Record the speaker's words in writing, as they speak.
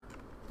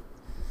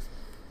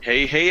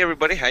Hey,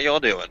 everybody, how y'all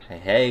doing?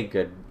 Hey,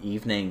 good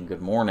evening,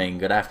 good morning,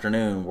 good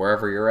afternoon,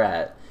 wherever you're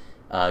at.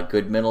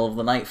 Good middle of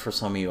the night for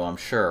some of you, I'm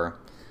sure.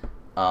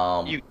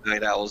 Um, You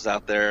night owls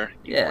out there,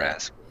 you yeah,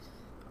 rascals.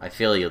 I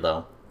feel you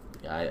though.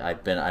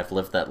 I've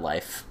lived that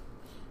life.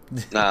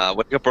 Nah,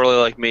 wake up early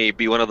like me.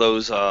 Be one of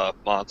those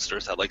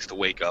monsters that likes to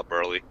wake up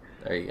early.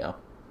 There you go.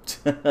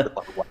 The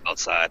wild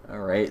outside. All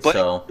right, But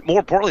so more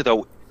importantly,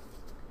 though,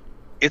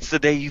 it's the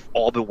day you've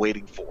all been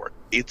waiting for.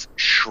 It's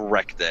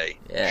Shrek Day,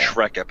 yeah,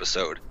 Shrek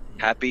episode.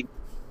 Happy,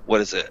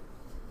 what is it?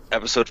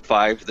 Episode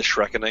 5, The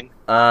Shrekening?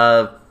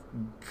 uh,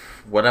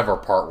 whatever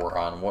part we're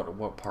on.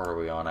 What part are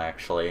we on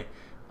actually?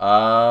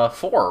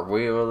 Four.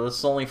 This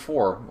is only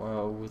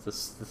four.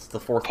 This is the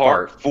fourth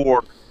Part part.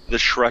 4, The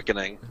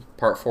Shrekening.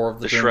 Part four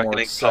of the The Shrekening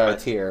DreamWorks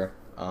cometh. tier.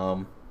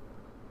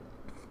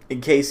 In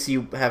case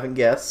you haven't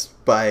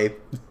guessed by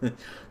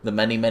the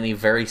many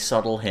very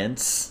subtle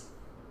hints,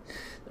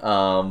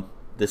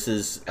 this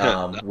is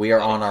Not we are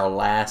on subtle. our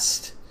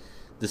last.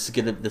 This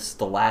is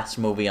the last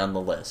movie on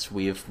the list.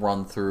 We have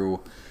run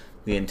through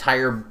the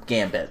entire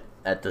gambit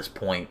at this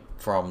point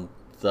from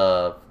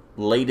the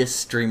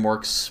latest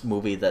DreamWorks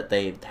movie that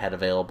they had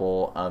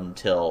available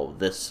until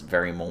this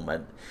very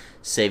moment,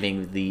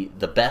 saving the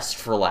best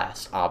for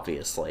last.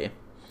 Obviously,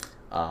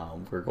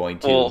 we're going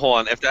Well, to. hold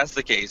on. If that's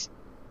the case,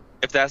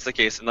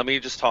 and let me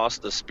just toss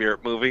the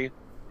Spirit movie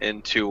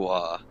into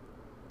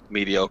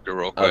mediocre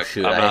real Oh quick.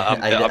 shoot! I'm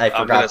not. I I'm gonna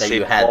forgot that save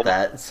you all had my.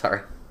 that.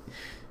 Sorry.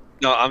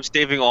 No, I'm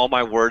saving all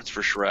my words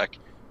for Shrek.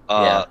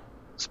 Yeah.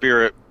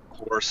 Spirit,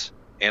 horse,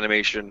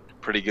 animation,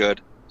 pretty good.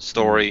 Mm.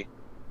 Story,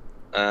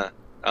 I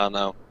don't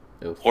know.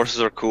 Oof.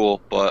 Horses are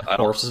cool, but I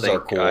don't Horses are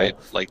think I cool.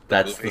 like the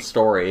That's the movie.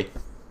 story.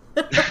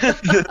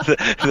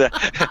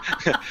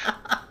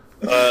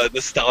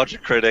 Nostalgia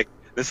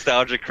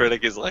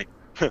critic is like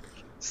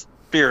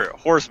Spirit,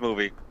 horse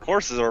movie.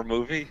 Horses are a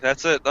movie.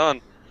 That's it,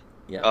 done.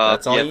 Yep,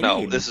 that's all Yeah, you no,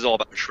 need. this is all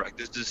about Shrek.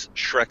 This is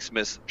Shrek's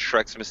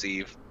Miss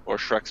Eve or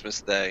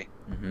Shrek's Day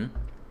Hmm.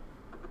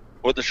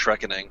 or the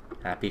Shrekening.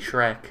 Happy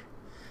Shrek.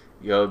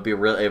 It'd be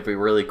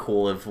really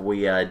cool if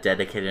we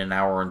dedicated an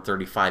hour and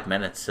 35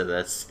 minutes to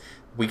this.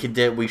 We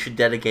should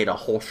dedicate a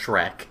whole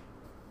Shrek,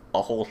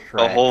 a whole A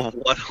Shrek. whole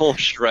one whole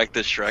Shrek to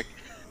Shrek.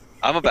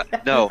 I'm about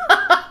no,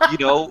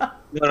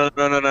 no.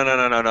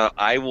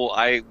 I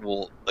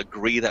will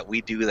agree that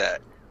we do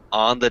that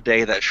on the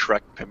day that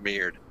Shrek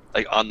premiered,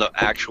 like on the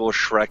actual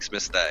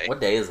Shrek's Day. What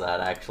day is that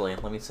actually?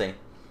 Let me see.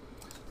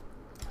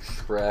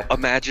 Shrek.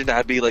 Imagine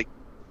that'd be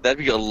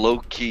a low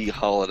key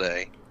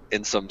holiday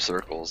in some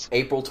circles,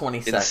 April twenty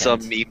in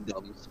some second.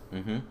 memedoms.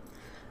 Mm-hmm.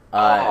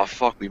 Oh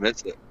fuck, we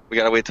missed it. We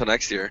gotta wait till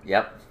next year.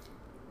 Yep.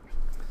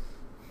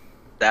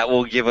 That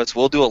will give us.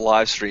 We'll do a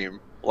live stream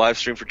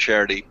for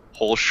charity,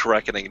 whole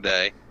Shrekening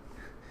day.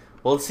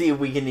 Well, let's see if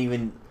we can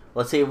even.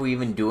 Let's see if we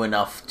even do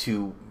enough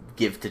to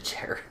give to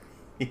charity.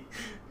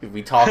 If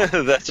we talk,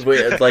 That's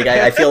like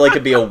I feel like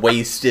it'd be a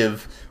waste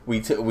if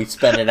we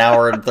spend an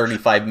hour and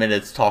 35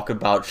 minutes talking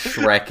about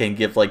Shrek and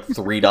give like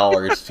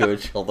 $3 to a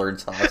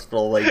children's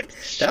hospital. Like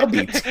that would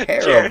be charity.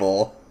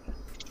 terrible.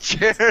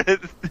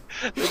 Charity,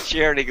 the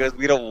charity goes,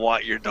 we don't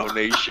want your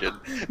donation.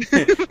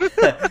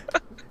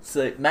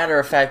 So, matter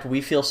of fact,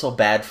 we feel so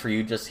bad for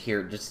you.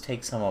 Just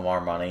take some of our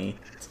money.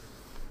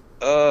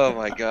 Oh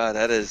my god,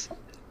 that is.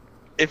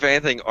 If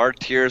anything, our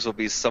tears will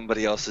be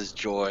somebody else's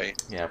joy.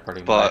 Yeah,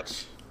 pretty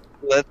But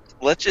much.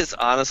 let's just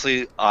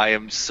honestly, I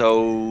am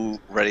so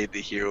ready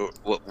to hear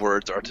what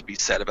words are to be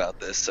said about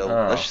this. So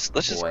Oh let's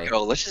just boy.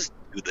 go. Let's just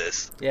do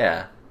this.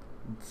 Yeah.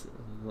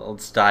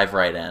 Let's dive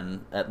right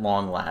in at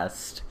long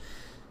last.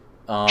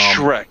 Um,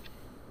 Shrek.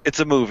 It's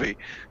a movie.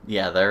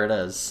 yeah, there it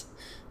is.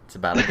 It's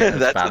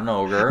That's about an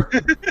ogre.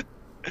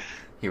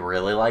 He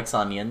really likes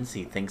onions.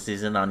 He thinks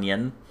he's an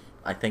onion.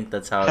 I think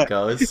that's how it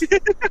goes.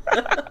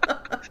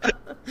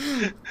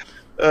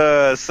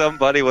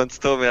 Somebody once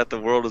told me that the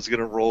world is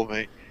gonna roll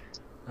me.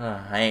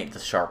 I ain't the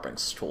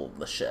sharpest tool in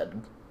the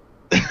shed.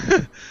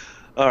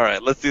 All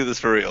right, let's do this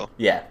for real.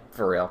 Yeah,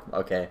 for real.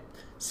 Okay.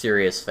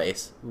 Serious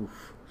face.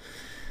 Oof.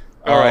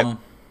 All right. Um,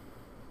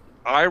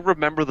 I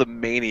remember the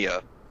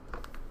mania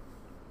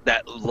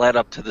that led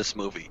up to this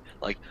movie.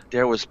 Like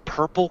there was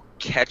purple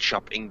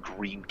ketchup and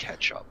green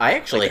ketchup. I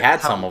actually Like had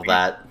how some of weird.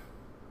 that.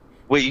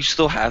 Wait, you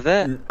still have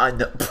that? I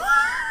know.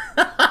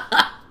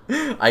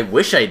 I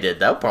wish I did.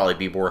 That would probably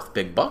be worth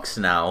big bucks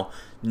now.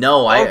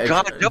 No, Oh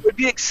God, no! It'd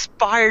be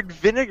expired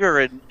vinegar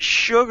and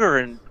sugar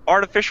and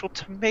artificial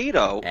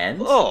tomato. and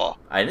Oh,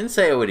 I didn't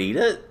say I would eat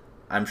it.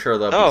 I'm sure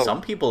there'll be no!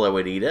 some people that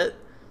would eat it.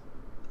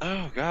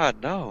 Oh God,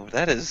 no!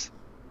 That is.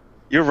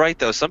 You're right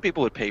though. Some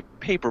people would pay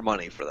paper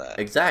money for that.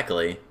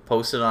 Exactly.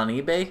 Post it on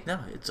eBay? No,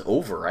 it's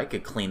over. I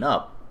could clean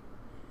up.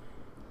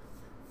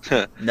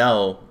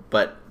 No,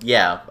 but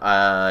yeah,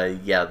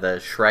 yeah, the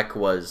Shrek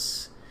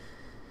was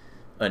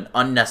an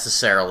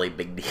unnecessarily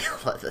big deal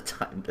at the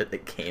time that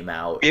it came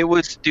out. It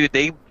was, dude.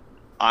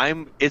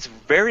 It's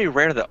very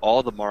rare that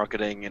all the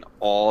marketing and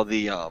all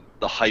the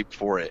hype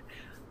for it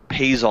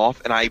pays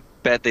off, and I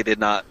bet they did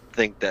not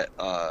think that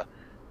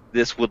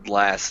this would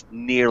last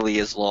nearly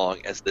as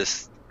long as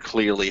this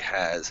clearly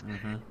has.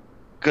 Mm-hmm.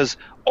 Because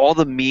all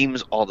the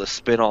memes, all the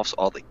spin-offs,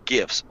 all the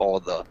GIFs, all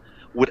the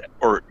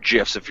or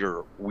GIFs if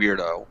you're a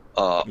weirdo,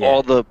 Yeah,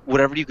 all the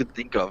whatever you could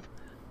think of,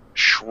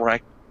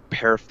 Shrek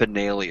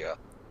paraphernalia,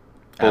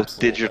 both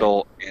absolutely.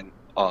 digital and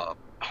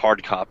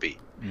hard copy.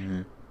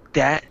 Mm-hmm.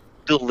 That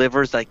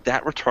delivers like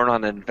that return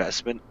on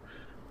investment.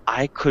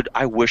 I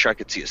wish I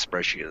could see a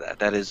spreadsheet of that.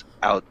 That is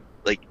out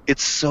like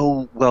it's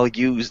so well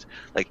used.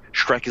 Like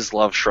Shrek is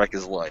love, Shrek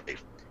is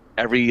life.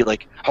 Every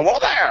like hello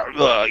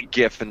there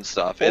GIF and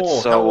stuff. It's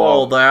Oh, so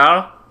hello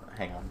there.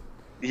 Hang on.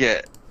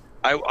 yeah.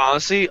 I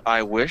honestly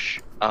I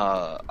wish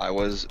I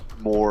was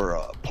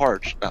more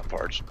parched, not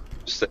parched,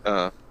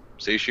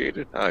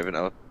 satiated. I don't even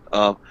know.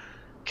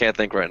 Can't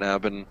think right now.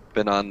 I've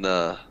been on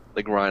the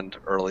grind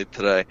early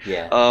today.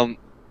 Yeah. Um,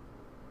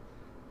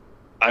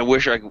 I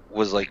wish I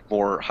was like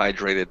more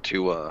hydrated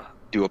to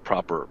do a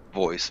proper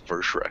voice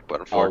for Shrek,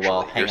 but Oh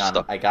well, unfortunately, you're hang on.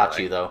 stuck. I got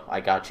you though. I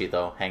got you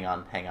though. Hang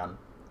on. Hang on.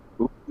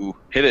 Ooh,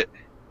 hit it.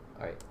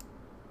 All right.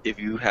 If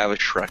you have a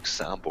Shrek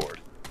soundboard,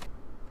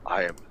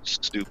 I am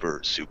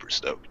super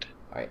stoked.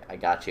 All right. I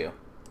got you.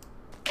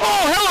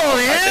 Oh, hello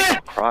there! I think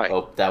I'll cry.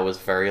 Oh, that was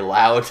very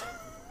loud.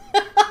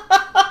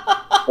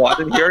 Well, I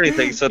didn't hear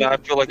anything, so now I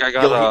feel like I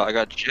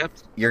got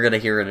chipped. You're gonna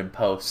hear it in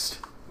post.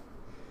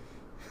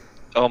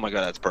 Oh my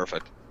god, that's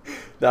perfect.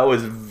 That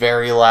was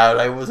very loud.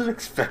 I wasn't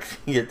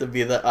expecting it to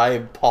be that. I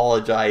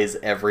apologize,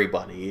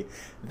 everybody.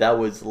 That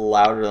was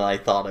louder than I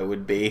thought it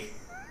would be.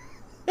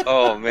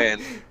 Oh man.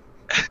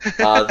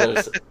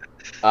 There's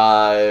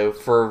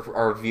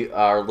for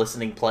our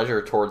listening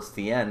pleasure towards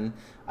the end.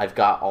 I've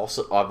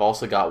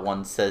also got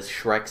one says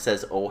Shrek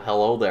says oh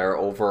hello there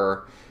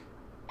over.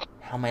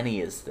 How many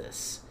is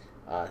this?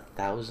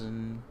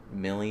 1,000,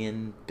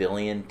 million,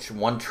 billion,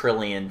 1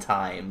 trillion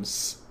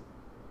times.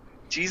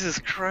 Jesus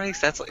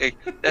Christ,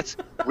 that's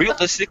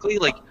realistically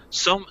like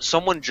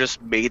someone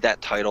just made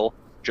that title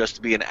just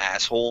to be an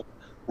asshole.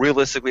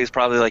 Realistically, it's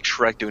probably like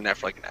Shrek doing that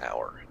for like an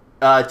hour.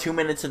 2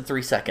 minutes and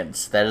 3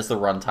 seconds. That is the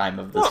runtime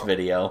of this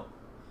video.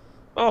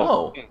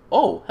 Oh.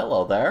 Oh,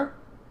 hello there.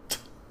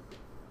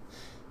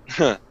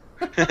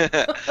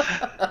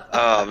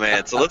 Oh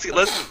man, so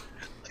let's.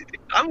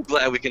 I'm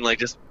glad we can like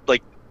just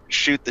like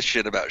shoot the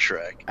shit about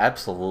Shrek.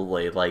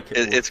 Absolutely, like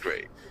It's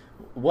great.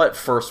 What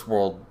first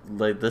world?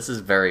 Like this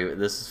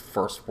is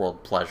first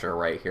world pleasure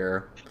right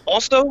here.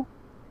 Also,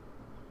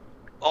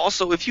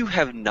 if you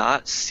have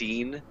not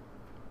seen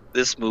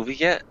this movie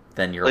yet,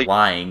 Then you're like,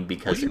 lying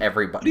because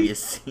everybody has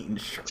seen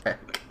Shrek.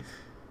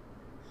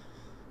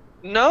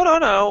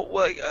 No.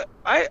 Like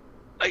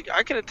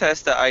I can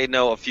attest that I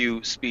know a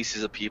few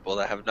species of people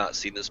that have not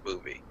seen this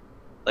movie.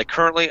 Like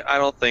currently, I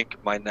don't think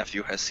my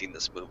nephew has seen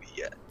this movie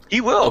yet. He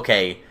will.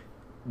 Okay,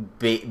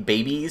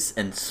 babies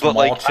and small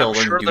like,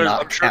 children do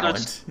not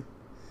count.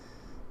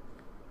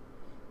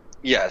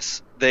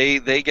 Yes, they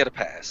get a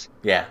pass.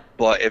 Yeah.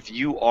 But if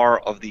you are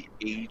of the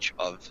age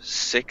of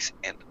 6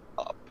 and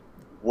up,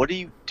 what are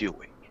you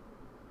doing?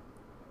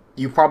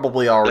 You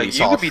probably already Like,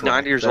 saw you could be Shrek.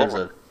 90 years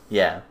old.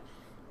 Yeah.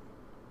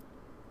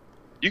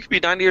 You could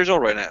be 90 years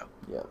old right now.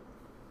 Yep.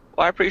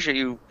 Well, I appreciate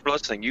you for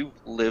listening. You've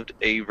lived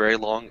a very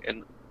long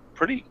and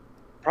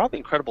probably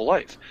incredible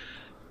life.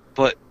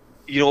 But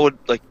you know what?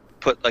 Like,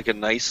 put like a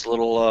nice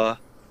little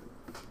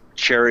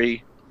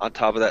cherry on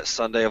top of that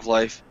sundae of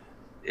life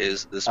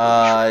is this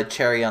movie.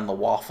 Cherry on the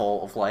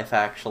waffle of life.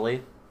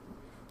 Actually,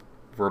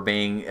 if we're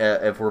being,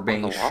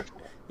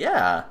 waffle?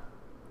 Yeah,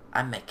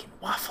 I'm making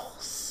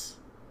waffles.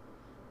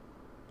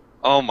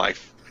 Oh my!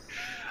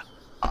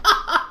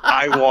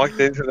 I walked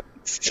into that.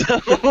 So,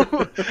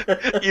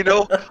 you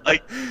know,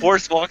 like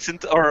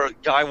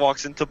guy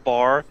walks into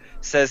bar,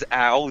 says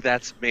 "ow,"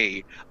 that's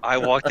me. I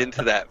walked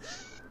into that.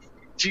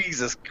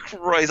 Jesus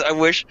Christ! I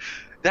wish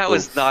that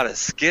was not a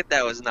skit.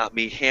 That was not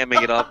me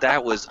hamming it up.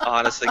 That was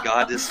honest to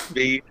God, just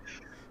me.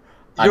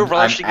 You're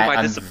rushing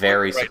my disappointment. I'm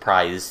very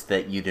surprised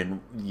that you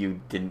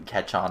didn't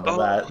catch on to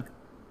that.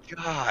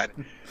 God,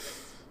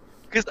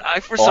 because I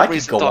for some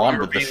reason thought you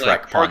were being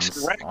like Parks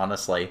and Rec.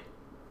 Honestly,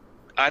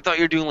 I thought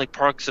you were doing like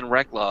Parks and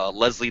Rec,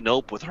 Leslie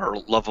Knope with her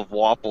love of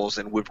waffles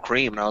and whipped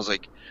cream, and I was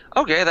like,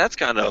 okay, that's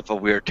kind of a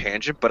weird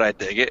tangent, but I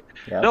dig it.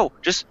 Yep. No,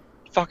 just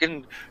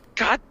fucking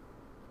God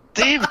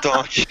damn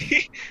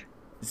donkey.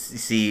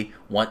 See,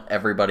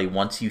 everybody,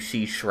 once you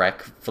see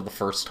Shrek for the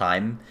first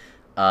time,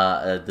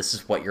 this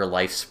is what your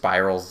life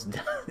spirals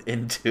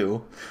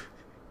into.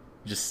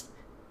 Just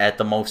at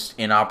the most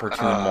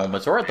inopportune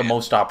moments, or at the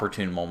most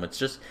opportune moments,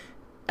 just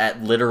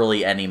at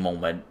literally any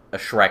moment, a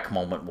Shrek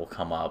moment will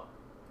come up.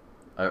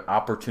 An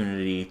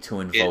opportunity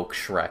to invoke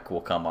Shrek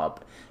will come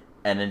up,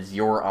 and it's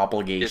your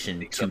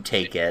obligation to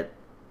take it.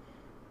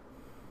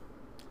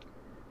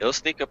 It'll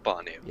sneak up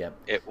on you. Yep.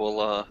 It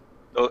will.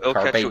 It'll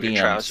catch you with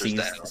your trousers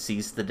down.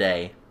 Seize the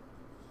day.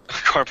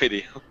 Carpe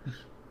diem.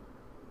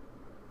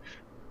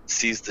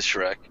 Seize the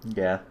Shrek.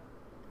 Yeah.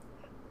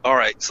 All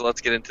right, so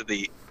let's get into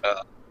the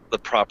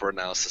proper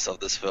analysis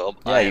of this film.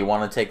 Yeah, you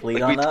want to take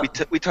lead on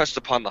that? We touched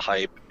upon the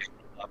hype.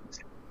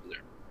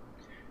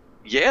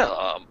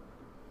 Yeah,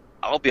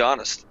 I'll be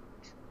honest.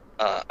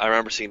 I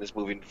remember seeing this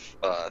movie in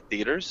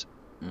theaters,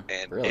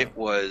 and Really? it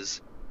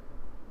was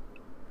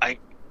I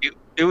it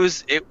it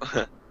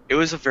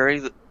was a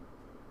very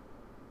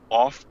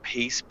off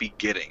pace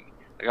beginning.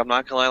 Like I'm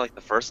not gonna lie, like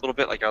the first little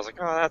bit, like I was like,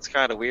 oh, that's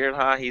kind of weird,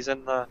 huh? He's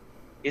in the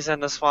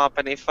swamp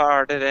and he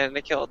farted and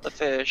he killed the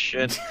fish,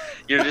 and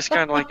you're just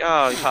kind of like,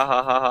 oh, ha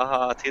ha ha ha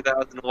ha,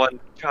 2001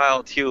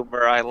 child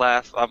humor. I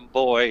laugh. I'm a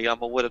boy.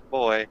 I'm a wooden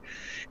boy.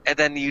 And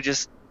then you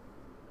just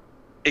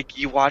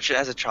you watch it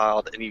as a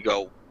child and you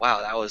go,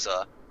 wow, that was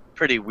a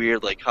pretty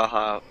weird, like,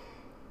 haha,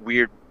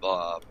 weird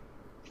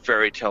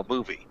fairy tale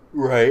movie.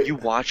 Right. You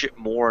watch it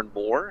more and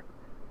more,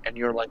 and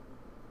you're like,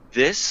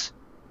 this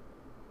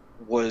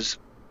was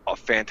a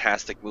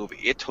fantastic movie.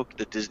 It took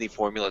the Disney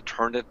formula,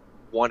 turned it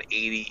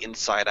 180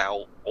 inside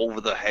out,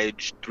 over the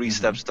hedge, 3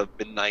 steps to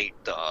midnight,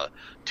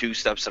 2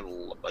 steps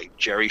and like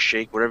Jerry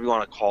Shake, whatever you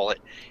want to call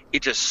it.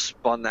 It just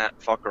spun that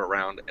fucker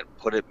around and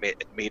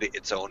made it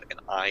its own.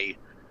 And I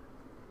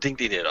think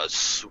they did a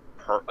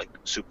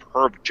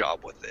superb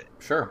job with it.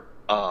 Sure.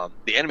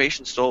 The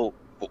animation still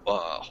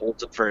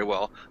holds up very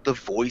well. The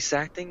voice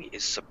acting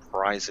is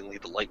surprisingly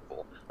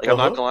delightful. Like I'm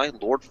not gonna lie,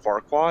 Lord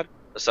Farquaad,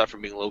 aside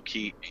from being low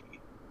key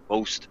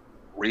most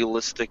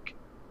realistic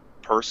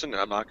person, and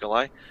I'm not gonna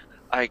lie,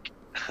 I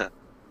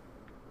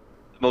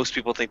most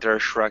people think they're a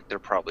Shrek. They're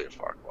probably a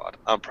Farquaad.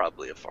 I'm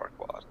probably a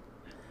Farquaad.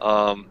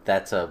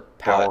 That's a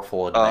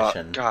powerful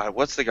admission. God,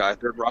 what's the guy?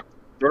 Third rock,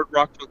 third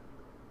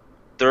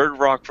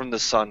rock from the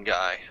sun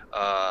guy.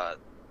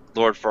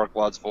 Lord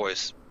Farquaad's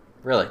voice.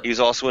 Really? He's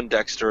also in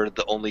Dexter,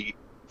 the only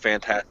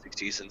fantastic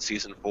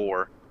season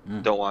 4.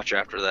 Don't watch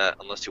after that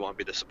unless you want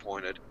to be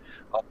disappointed.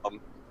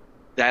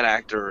 That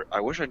actor, I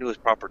wish I knew his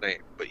proper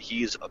name, but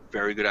he's a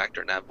very good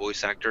actor, and that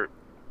voice actor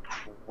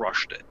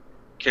crushed it.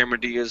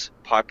 Cameron Diaz,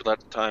 popular at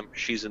the time,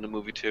 she's in the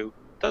movie too.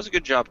 Does a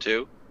good job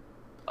too.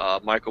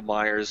 Michael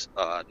Myers,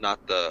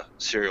 not the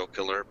serial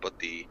killer, but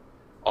the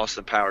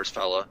Austin Powers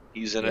fella,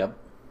 he's in it.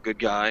 Good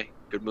guy,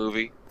 good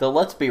movie. Though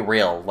let's be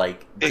real,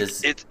 like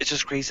it's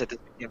just crazy that this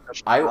became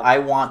such I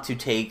want to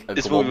take a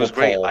this global movie was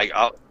great.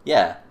 poll.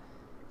 Yeah,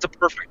 it's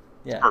perfect.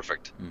 Yeah, it's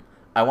perfect.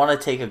 I want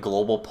to take a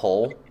global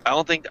poll. I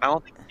don't think.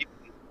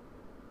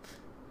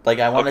 Like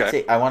I want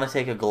to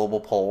take a global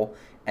poll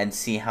and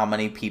see how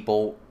many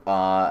people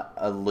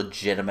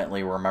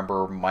legitimately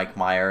remember Mike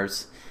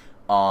Myers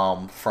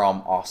from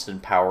Austin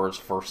Powers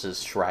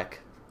versus Shrek.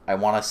 I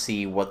want to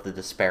see what the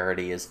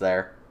disparity is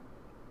there.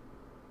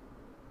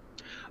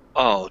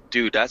 Oh,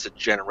 dude, that's a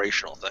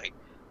generational thing.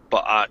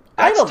 But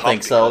I don't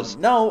think so.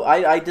 No,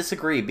 I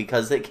disagree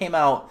because it came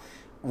out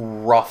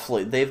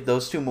roughly.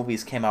 Those two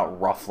movies came out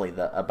roughly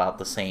about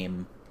the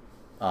same.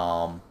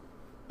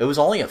 It was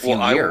only a few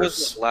years. I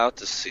wasn't allowed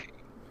to see.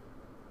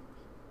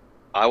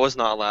 I was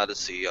not allowed to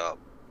see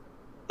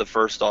the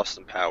first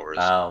Austin Powers.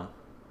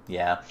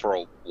 Yeah. For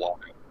a while.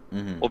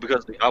 Well,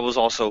 because I was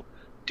also,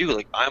 dude,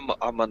 like I'm a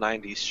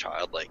 '90s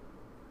child. Like,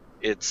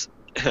 it's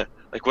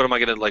like, what am I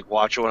gonna like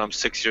watch it when I'm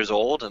 6 years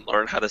old and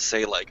learn how to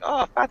say like,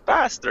 oh, fat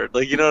bastard?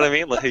 Like, you know what I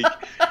mean? Like,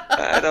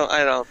 I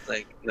don't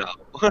think no.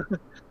 I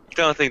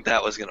don't think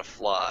that was gonna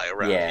fly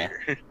around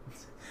here.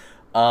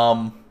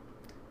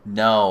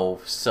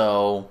 No.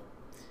 So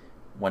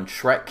when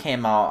Shrek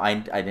came out, I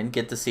didn't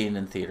get to see it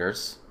in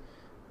theaters.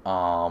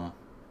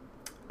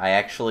 I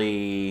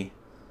actually,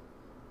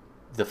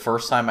 the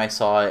first time I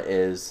saw it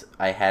is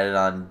I had it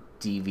on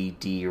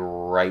DVD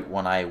right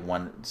when I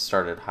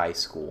started high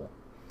school,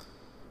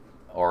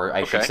 or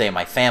I should say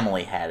my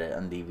family had it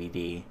on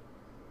DVD.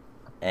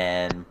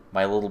 And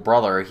my little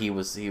brother, he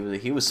was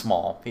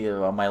small.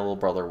 My little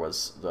brother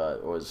was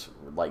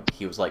like,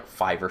 he was like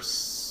 5 or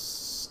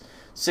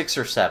 6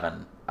 or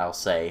 7, I'll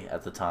say,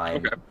 at the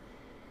time. Okay.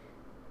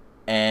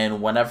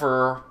 And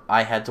whenever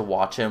I had to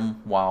watch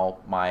him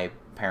while my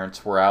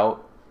parents were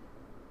out,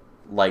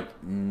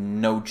 like,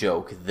 no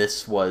joke,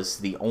 this was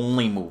the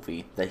only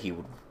movie that he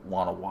would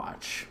want to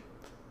watch.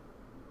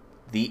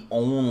 The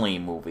only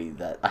movie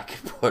that I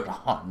could put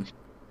on.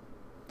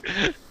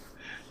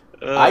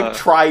 I've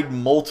tried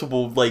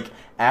multiple, like,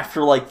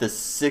 after, like, the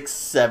 6th,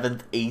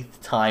 7th,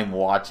 8th time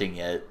watching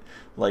it,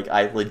 like,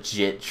 I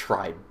legit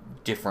tried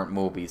different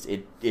movies.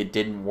 It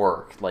didn't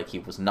work. Like, he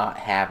was not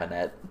having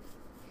it.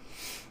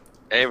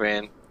 Hey,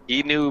 man,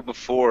 he knew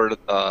before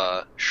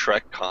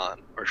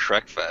ShrekCon or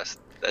Shrekfest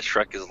that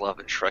Shrek is love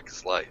and Shrek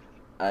is life.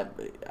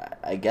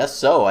 I guess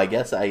so. I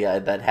guess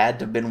that had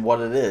to have been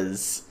what it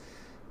is.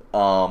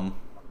 But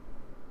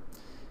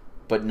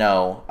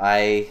no,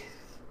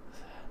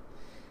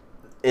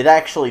 it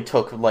actually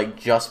took, like,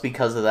 just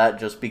because of that,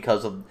 just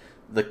because of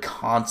the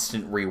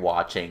constant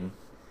rewatching,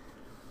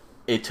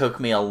 it took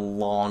me a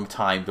long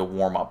time to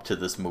warm up to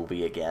this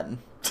movie again.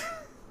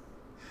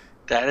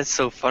 That is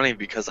so funny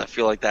because I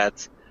feel like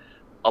that's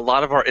a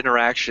lot of our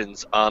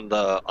interactions on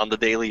the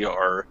daily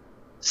are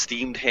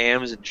steamed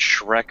hams and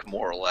Shrek,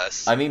 more or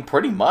less. I mean,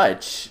 pretty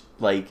much.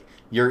 Like,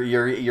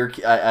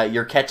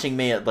 you're catching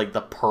me at, like,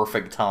 the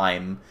perfect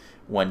time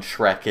when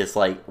Shrek is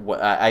like.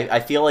 I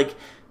feel like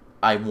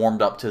I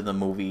warmed up to the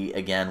movie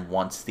again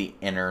once the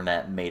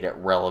internet made it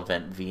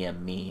relevant via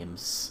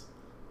memes.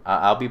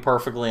 I'll be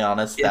perfectly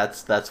honest. It,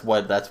 That's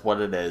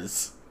what it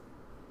is.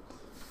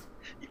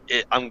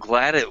 I'm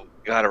glad it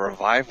got a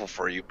revival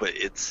for you, but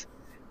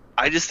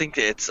I just think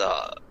that it's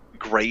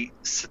great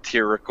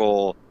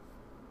satirical.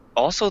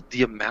 Also,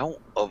 the amount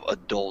of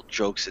adult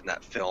jokes in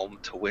that film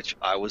to which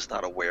I was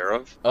not aware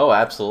of. Oh,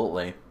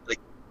 absolutely.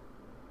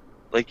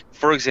 Like,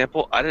 for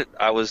example,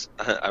 I was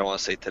I don't want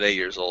to say today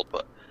years old,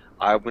 but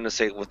I'm gonna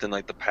say within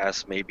like the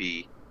past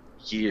maybe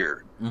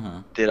year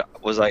Mm-hmm. did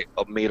was I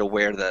made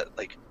aware that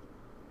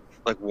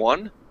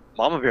one,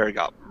 Mama Bear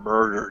got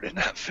murdered in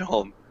that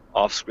film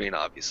off screen,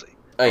 obviously,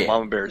 Oh but yeah,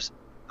 Mama Bear's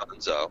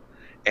Dunzo,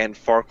 and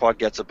Farquaad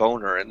gets a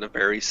boner in the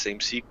very same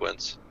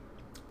sequence.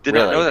 Did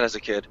not know really. that as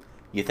a kid.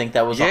 You think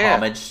that was a Yeah,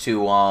 homage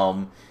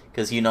to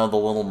because you know the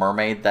Little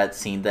Mermaid, that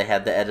scene they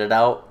had to edit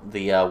out,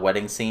 the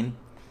wedding scene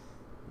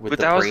with but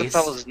the that was the priest.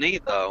 fella's knee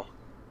though.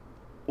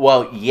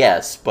 Well,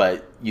 yes,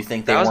 but you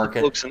think they That was the weren't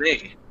gonna? bloke's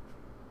knee.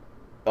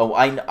 Oh,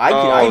 I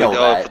Oh, know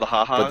oh, for the that, but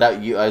ha-has?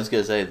 that you I was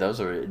gonna say those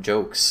are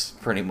jokes,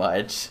 pretty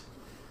much.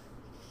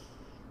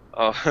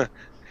 Oh,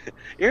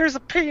 here's a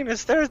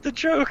penis. There's the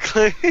joke.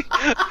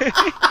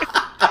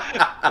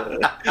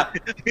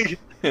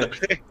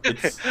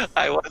 It's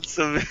I want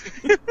some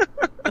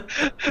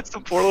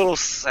poor little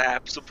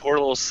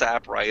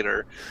sap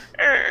writer.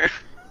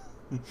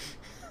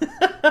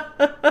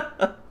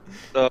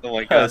 Oh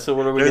my god, so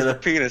what are we there's the gonna?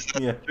 penis. That's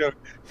Yeah. the joke.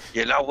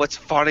 You know what's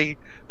funny?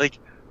 Like,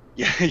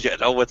 yeah, you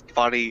know what's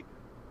funny?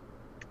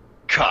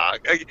 Cock.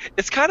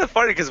 It's kind of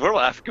funny because we're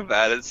laughing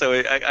about it, so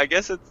I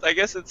guess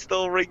it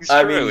still rings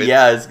I mean, true.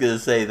 yeah, I was gonna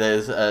say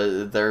there's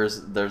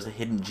a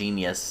hidden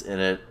genius in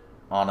it.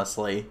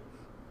 Honestly,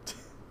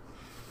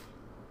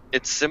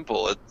 It's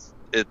simple. It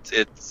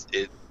it's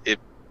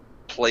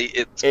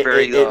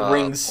very it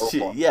rings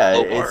to yeah.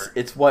 low bar.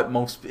 It's what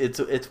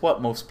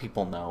most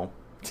people know.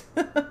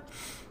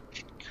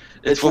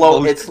 It's what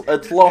most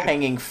It's low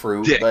hanging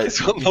fruit, dick. but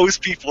It's what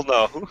most people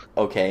know.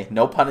 okay,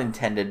 no pun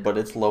intended, but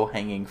it's low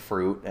hanging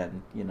fruit,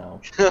 and you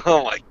know.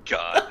 Oh my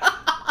god.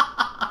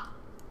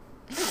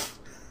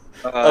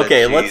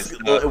 Okay, Jeez.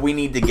 No. we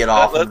need to get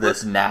off of Let,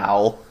 this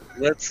now.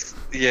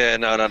 yeah,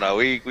 no.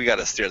 We got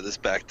to steer this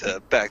back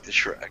to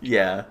Shrek.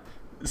 Yeah.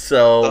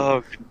 So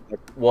Oh,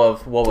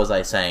 what was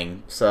I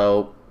saying?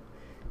 So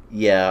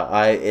yeah,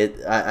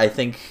 I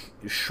think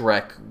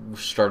Shrek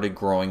started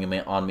growing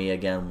on me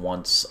again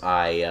once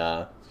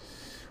the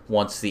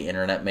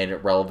internet made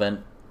it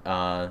relevant.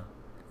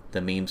 The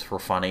memes were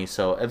funny,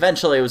 so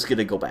eventually I was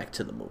gonna go back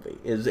to the movie.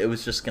 It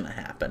was just gonna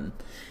happen.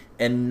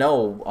 And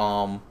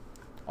no,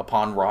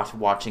 upon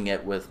watching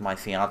it with my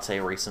fiance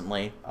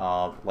recently,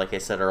 like I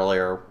said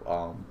earlier,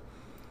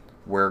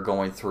 we're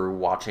going through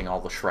watching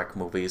all the Shrek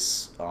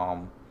movies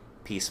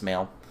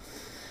piecemeal,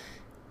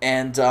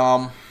 and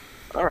all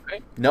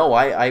right. no,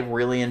 I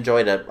really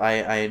enjoyed it.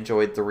 I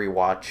enjoyed the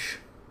rewatch.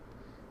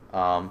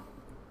 Um,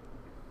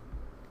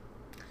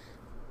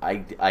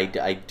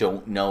 I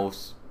don't know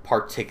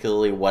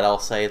particularly what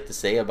else I have to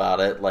say about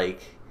it.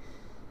 Like,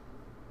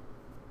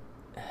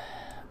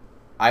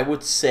 I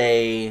would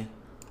say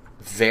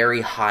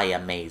very high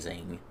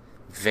amazing.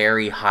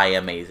 Very high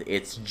amazing.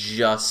 It's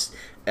just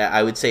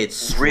I would say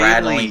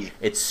Really?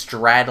 it's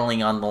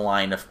straddling on the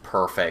line of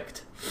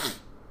perfect.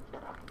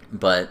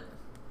 But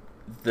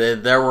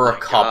there were a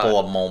couple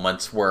of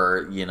moments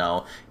where, you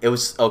know, it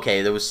was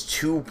okay, there was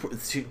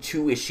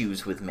two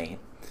issues with me.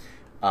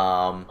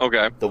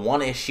 Okay. The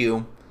one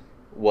issue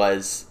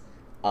was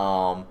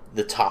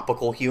the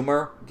topical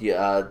humor.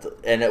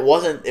 And it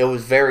wasn't. It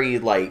was very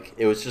like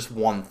it was just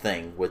one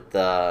thing with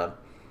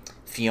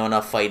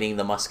Fiona fighting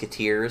the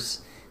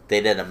Musketeers.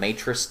 They did a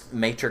Matrix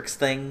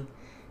thing,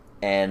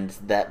 and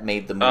that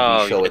made the movie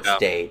show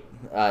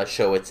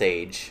its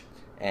age,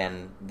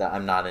 and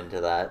I'm not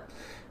into that.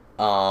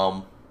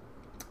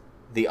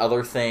 The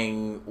other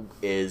thing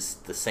is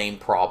the same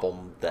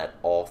problem that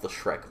all of the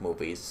Shrek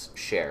movies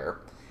share,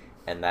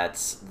 and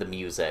that's the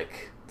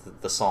music,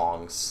 the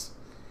songs.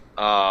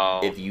 Oh.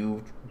 If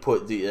you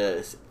put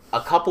a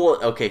couple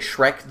of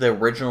Shrek, the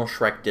original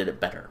Shrek did it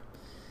better,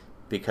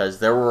 because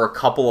there were a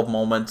couple of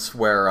moments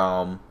where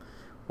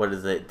what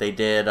is it? They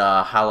did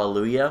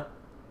Hallelujah.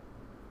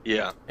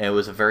 Yeah. And it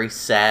was a very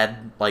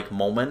sad like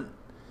moment,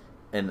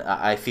 and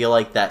I feel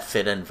like that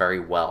fit in very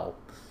well.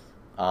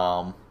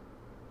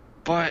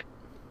 But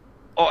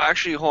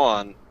actually,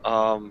 hold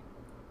on.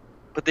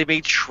 But they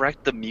made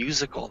Shrek the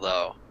musical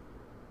though.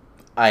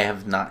 I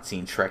have not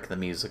seen Shrek the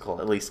musical,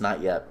 at least not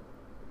yet.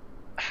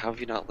 How have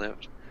you not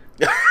lived?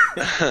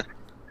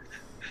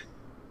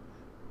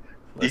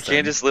 Listen, You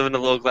can't just live in a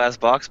little glass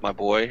box, my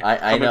boy. I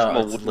Coming know. from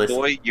a wooden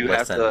boy, you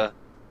have to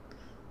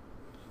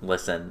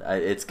Listen.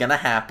 It's gonna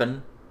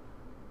happen.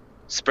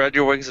 spread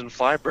your wings and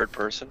fly, bird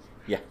person.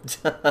 Yeah.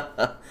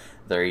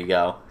 There you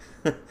go.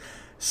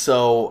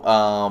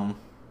 So,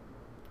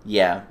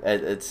 yeah,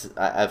 it's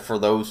for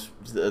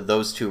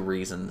those two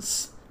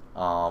reasons,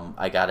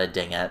 I gotta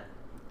ding it.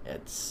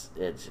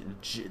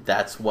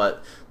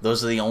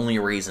 Those are the only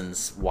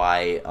reasons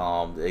why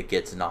it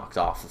gets knocked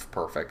off of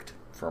perfect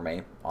for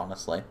me,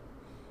 honestly.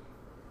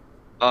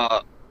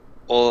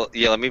 Well,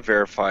 yeah. Let me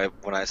verify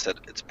when I said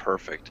it's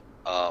perfect.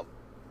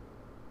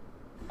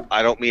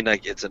 I don't mean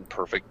like it's in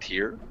perfect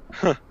tier.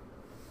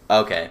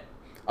 Okay.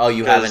 Oh,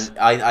 you Because haven't.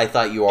 I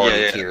thought you yeah, already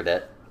yeah. tiered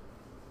it.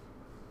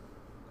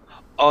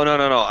 Oh no,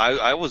 no, no.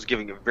 I was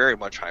giving it very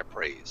much high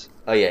praise.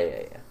 Oh yeah,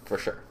 yeah, yeah, for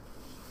sure.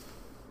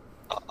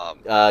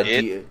 Um, Do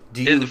it you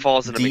do it you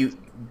falls in do you?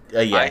 amazing.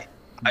 Yeah. I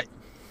I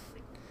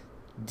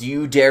Do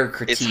you dare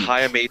it's high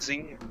critique?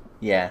 amazing,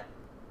 Yeah.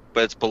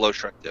 but it's below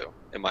Shrek 2,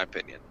 in my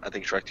opinion. I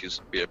think Shrek 2 is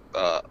be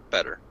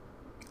better.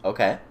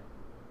 Okay.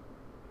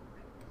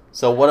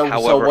 So what? So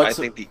However, I what's?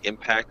 think the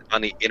impact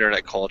on the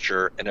internet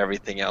culture and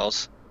everything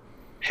else,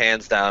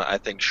 hands down, I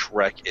think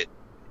Shrek it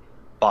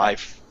by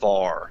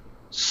far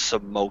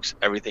smokes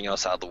everything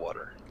else out of the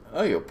water.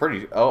 Oh, you're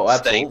pretty. Oh, Staying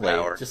absolutely.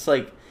 power. Just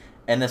like,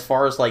 and as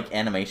far as like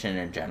animation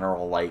in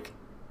general, like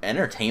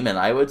entertainment,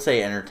 I would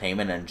say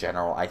entertainment in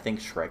general. I think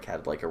Shrek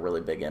had like a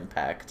really big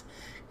impact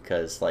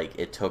because like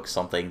it took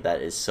something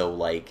that is so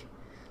like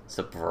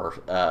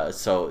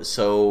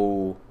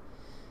so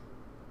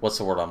what's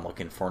the word I'm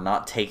looking for?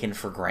 Not taken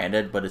for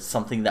granted, but it's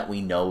something that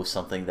we know,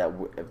 something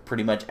that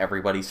pretty much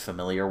everybody's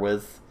familiar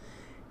with,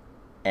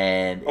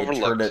 and it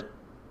turned Overlooked. it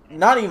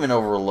not even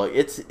overlook.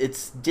 It's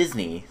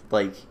Disney.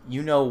 Like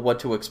you know what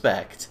to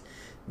expect.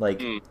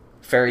 Like Mm,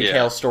 fairy yeah.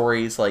 tale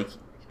stories. Like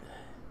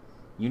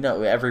you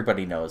know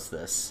everybody knows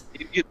this.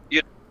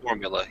 You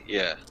formula,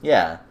 yeah.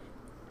 Yeah,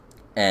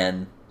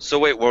 and So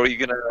wait, what were we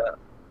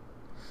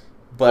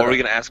but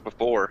gonna ask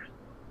before?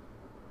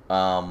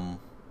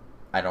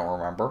 I don't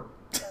remember.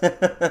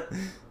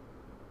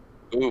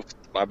 Oof,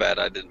 my bad.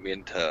 I didn't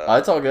mean Oh, to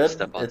it's all good.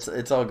 step on.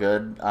 It's all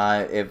good.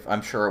 If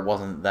I'm sure it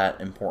wasn't that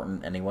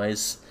important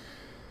anyways.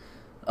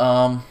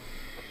 Um,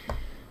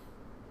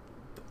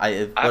 I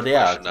have but a yeah,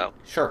 question now.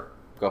 sure,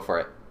 go for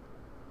it.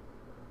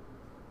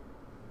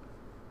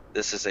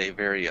 This is a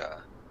very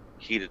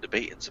heated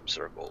debate in some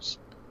circles.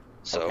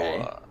 So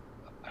Okay,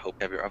 I hope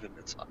you have your oven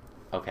mitts on.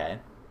 okay.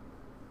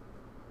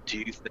 Do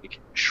you think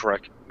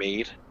Shrek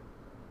made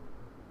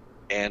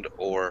and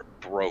or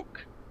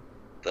broke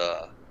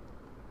the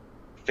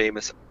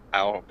famous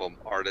album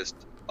artist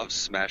of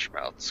Smash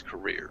Mouth's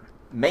career?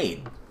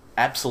 Made.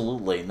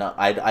 Absolutely. No,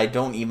 I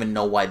don't even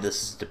know why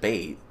this is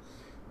debate.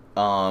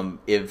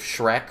 If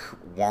Shrek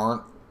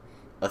weren't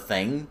a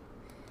thing,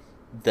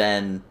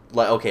 then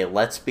okay,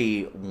 let's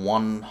be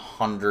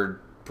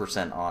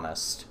 100%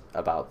 honest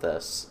about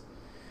this.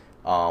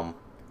 Um,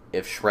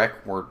 if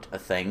Shrek weren't a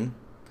thing,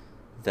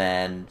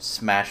 then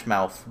Smash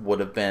Mouth would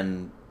have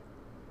been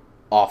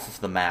off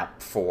of the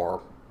map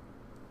for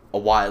a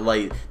while.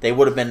 Like they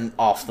would have been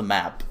off the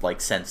map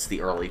like since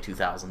the early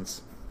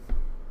 2000s.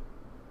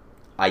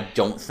 I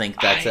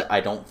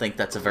I don't think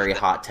that's a very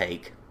hot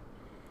take.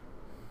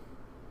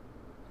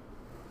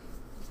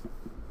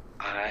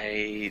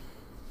 I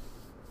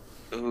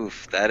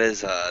oof, that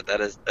is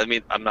I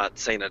mean, I'm not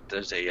saying that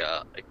there's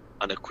a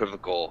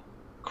unequivocal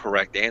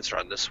correct answer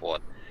on this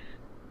one.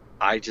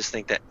 I just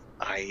think that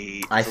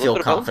I it's a little feel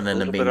bit of both,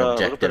 confident in being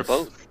a little bit of objective.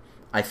 both.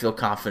 I feel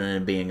confident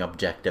in being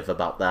objective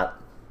about that.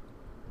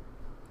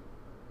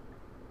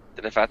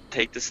 And if I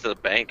take this to the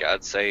bank,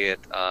 I'd say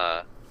it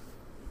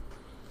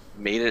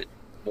made it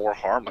more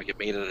harm, like it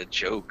made it a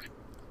joke.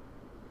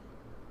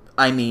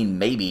 I mean,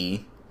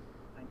 maybe,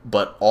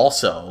 but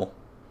also,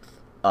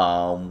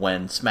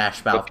 when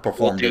Smash But Mouth people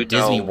performed do at Disney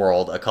know.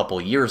 World a couple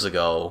years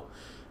ago,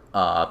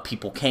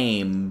 people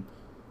came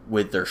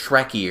with their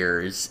Shrek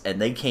ears,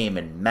 and they came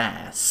in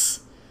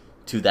mass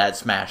to that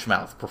Smash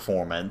Mouth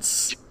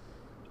performance.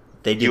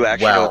 They You did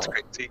actually know what's well.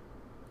 crazy?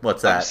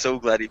 What's I'm that? so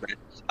glad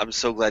I'm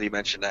so glad you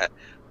mentioned that.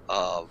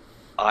 Um,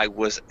 I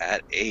was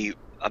at a.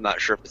 I'm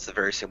not sure if it's the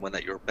very same one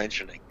that you're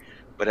mentioning,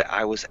 but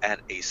I was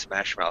at a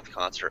Smash Mouth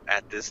concert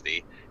at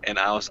Disney, and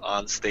I was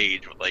on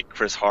stage with like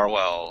Chris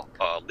Harwell,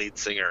 lead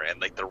singer,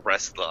 and like the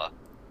rest of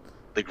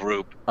the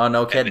group. Oh,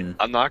 no And kidding.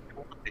 I'm not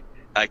gonna lie,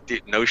 I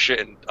did no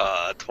shit in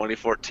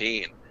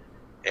 2014,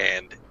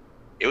 and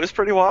it was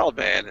pretty wild,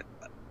 man.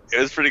 It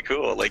was pretty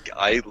cool. Like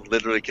I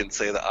literally can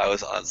say that I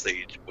was on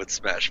stage with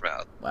Smash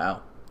Mouth.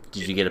 Wow.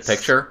 Did you get a It's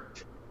picture?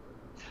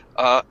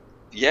 Uh,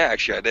 yeah,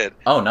 actually, I did.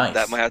 Oh, That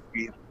nice. might have to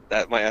be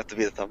that might have to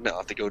be the thumbnail. I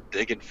have to go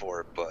digging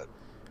for it, but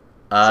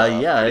it's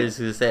Yeah, I pretty. was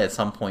gonna say at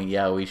some point,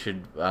 yeah, we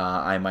should.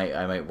 I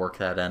might work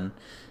that in.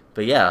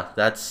 But yeah,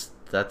 that's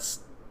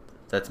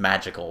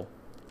magical.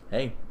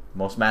 Hey,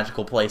 most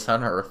magical place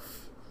on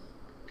earth.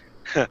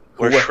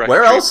 Where Shrek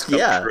Where dreams else? come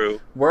Yeah,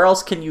 true. where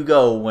else can you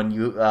go when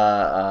you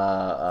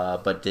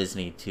but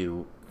Disney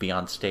to be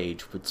on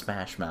stage with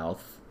Smash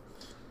Mouth?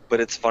 But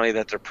it's funny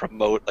that they're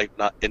like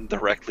not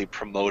indirectly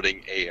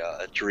promoting a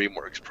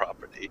DreamWorks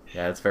property.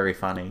 Yeah, it's very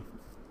funny.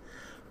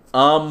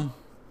 Um,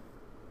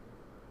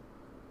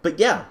 but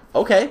yeah,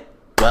 okay.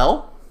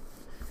 Well,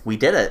 we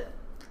did it.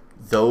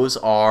 Those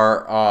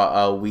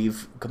are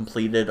we've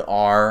completed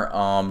our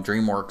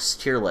DreamWorks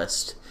tier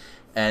list.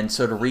 And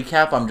so to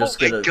recap, I'm Oh just my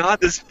gonna God,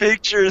 this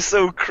picture is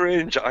so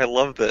cringe. I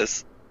love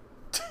this.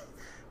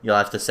 you'll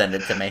have to send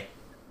it to me.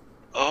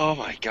 Oh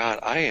my god,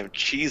 I am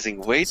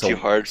cheesing way too So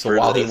hard so for this.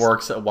 while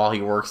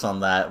he works on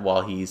that,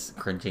 while he's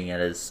cringing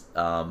at his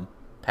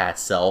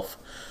past self,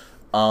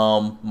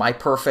 my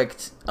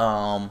perfect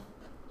DreamWorks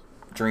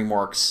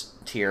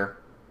tier.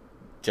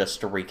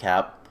 Just to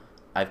recap,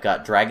 I've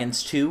got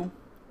Dragons 2,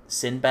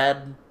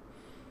 Sinbad,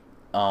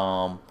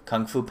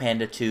 Kung Fu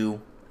Panda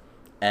 2,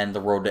 and The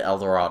Road to El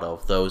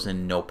Dorado. Those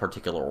in no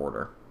particular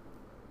order.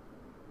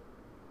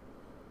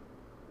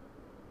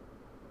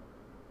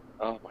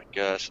 Oh my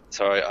gosh.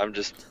 Sorry, I'm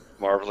just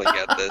marveling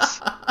at this.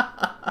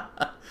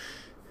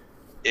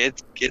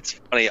 It's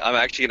funny. I'm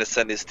actually gonna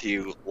send this to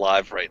you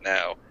live right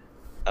now,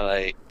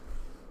 and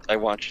I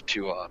want you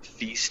to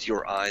feast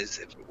your eyes,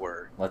 if it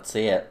were. Let's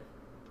see it.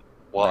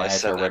 While My I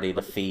eyes said are that, ready to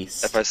if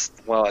feast.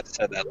 while I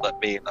said that,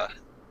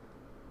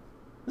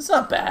 It's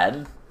not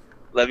bad.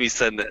 let me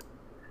send it. Okay,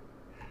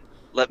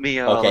 Let me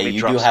you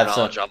drop do some have some.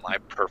 knowledge on my You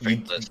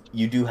perfect list.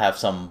 you do have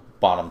some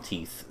bottom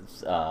teeth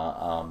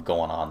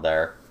going on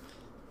there.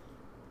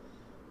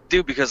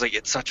 Dude, because like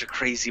it's such a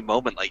crazy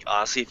moment. Like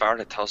honestly, if I were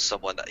to tell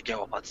someone that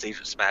yo, I'm on stage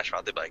with Smash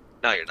Mouth, they'd be like,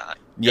 "No, you're not.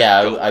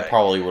 Yeah, Go I away."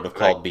 probably would have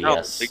I'd be like,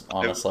 called no, like, BS,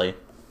 honestly.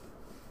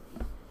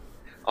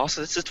 also,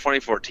 this is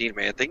 2014,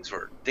 man.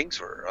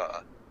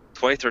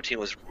 2013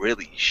 was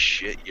really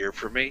shit year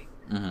for me.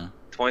 Mm-hmm.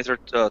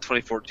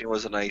 2014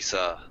 was a nice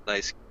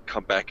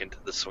comeback into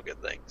the swing of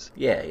things.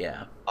 Yeah,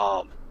 yeah.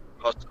 Also,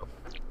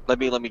 let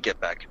me get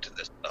back into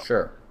this though.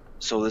 Sure.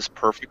 So this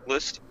perfect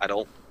list, I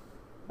don't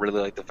really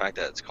like the fact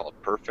that it's called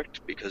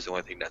perfect because the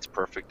only thing that's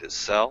perfect is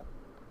Cell.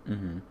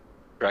 Mm-hmm.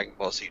 Dragon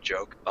Ball Z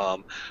joke.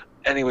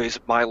 Anyways,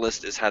 my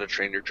list is How to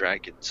Train Your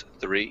Dragons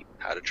 3,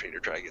 How to Train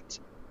Your Dragons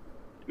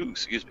 2,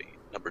 excuse me,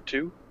 number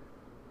 2,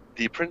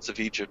 The Prince of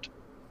Egypt,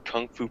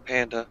 Kung Fu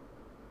Panda,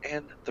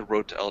 and The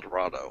Road to El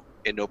Dorado,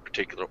 in no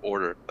particular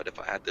order, but if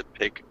I had to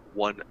pick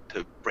one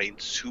to reign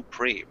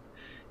supreme,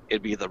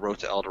 it'd be The Road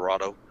to El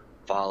Dorado,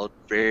 followed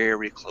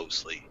very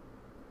closely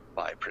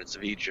by Prince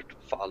of Egypt,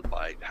 followed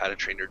by How to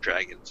Train Your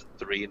Dragons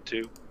 3 and 2,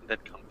 and then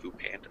Kung Fu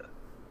Panda,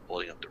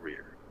 holding up the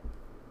rear.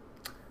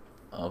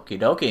 Okie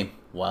dokie.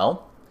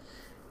 Well,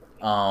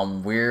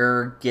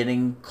 we're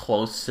getting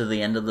close to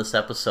the end of this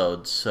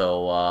episode,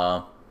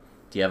 so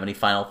do you have any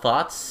final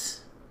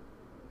thoughts?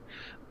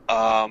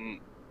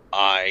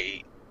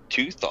 I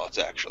two thoughts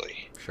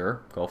actually.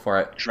 Sure, go for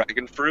it.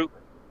 Dragon fruit.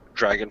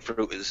 Dragon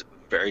fruit is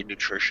very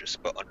nutritious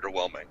but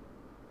underwhelming,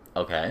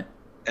 Okay.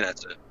 and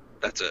that's it.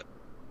 That's it.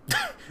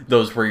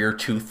 Those were your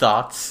two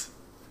thoughts?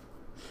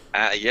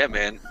 Yeah,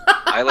 man.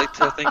 I like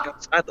to think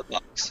outside the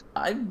box.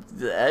 I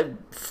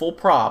full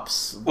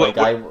props. What,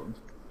 Like, what,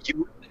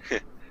 you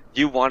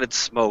you wanted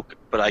smoke,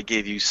 but I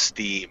gave you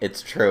steam.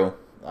 It's true.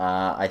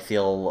 I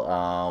feel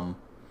a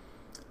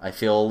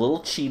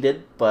little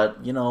cheated, but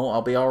you know,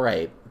 I'll be all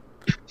right.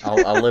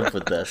 I'll live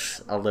with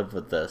this. I'll live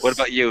with this. What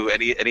about you?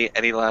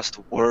 Any last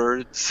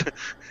words?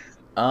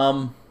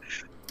 Um,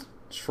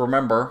 just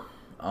remember,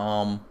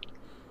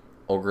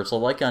 ogres are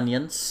like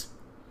onions.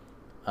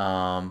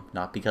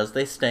 Not because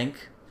they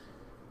stink,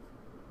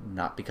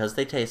 not because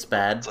they taste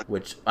bad. Like,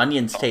 Which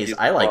onions taste.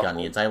 I like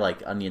onions. I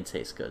like onions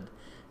taste good,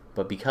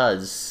 but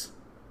because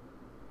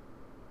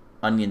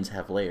onions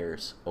have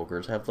layers,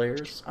 ogres have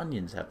layers.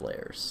 Onions have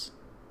layers.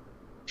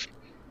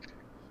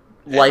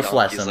 Life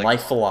lesson, like,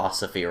 life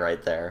philosophy,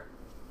 right there.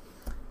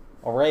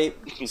 All right,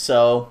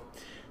 so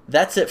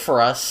that's it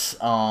for us.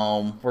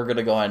 We're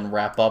gonna go ahead and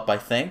wrap up, I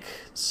think.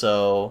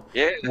 So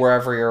yeah.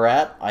 wherever you're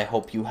at, I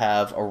hope you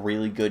have a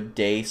really good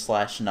day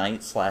 /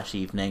 night /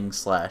 evening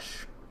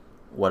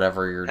 /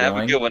 whatever you're Have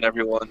doing. a good one,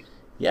 everyone.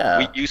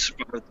 Yeah. You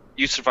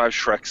survived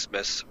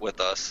Shrekmas with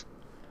us.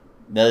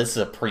 Now, this is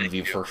a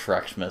preview for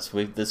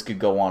Shrekmas. This could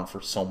go on for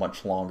so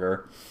much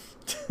longer.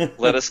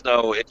 Let us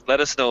know.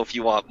 Let us know if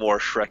you want more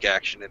Shrek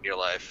action in your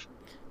life.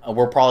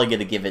 We're probably going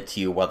to give it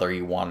to you whether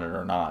you want it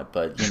or not,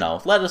 but you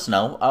know, let us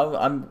know.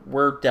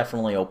 We're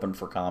definitely open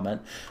for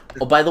comment.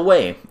 Oh, by the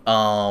way,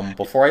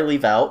 before I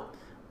leave out,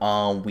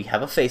 we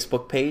have a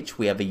Facebook page,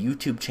 we have a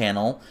YouTube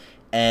channel,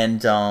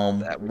 and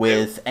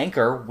with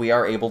Anchor, we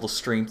are able to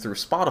stream through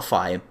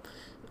Spotify.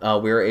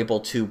 We are able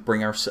to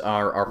bring our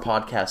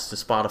podcast to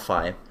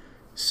Spotify.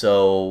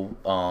 So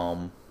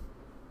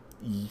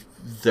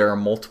there are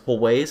multiple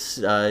ways.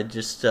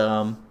 Just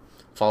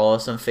follow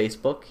us on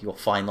Facebook. You'll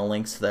find the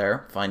links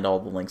there. Find all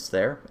the links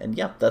there. And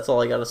yeah, that's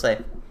all I got to say.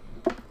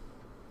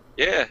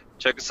 Yeah,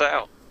 check us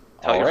out.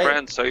 Tell All your right.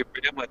 friends, tell your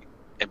family,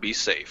 and be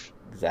safe.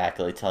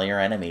 Exactly. Tell your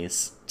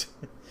enemies.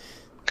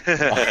 All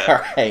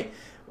right.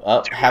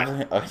 Well,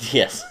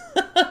 yes.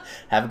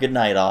 Have a good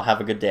night, all.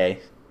 Have a good day.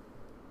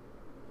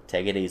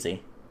 Take it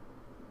easy.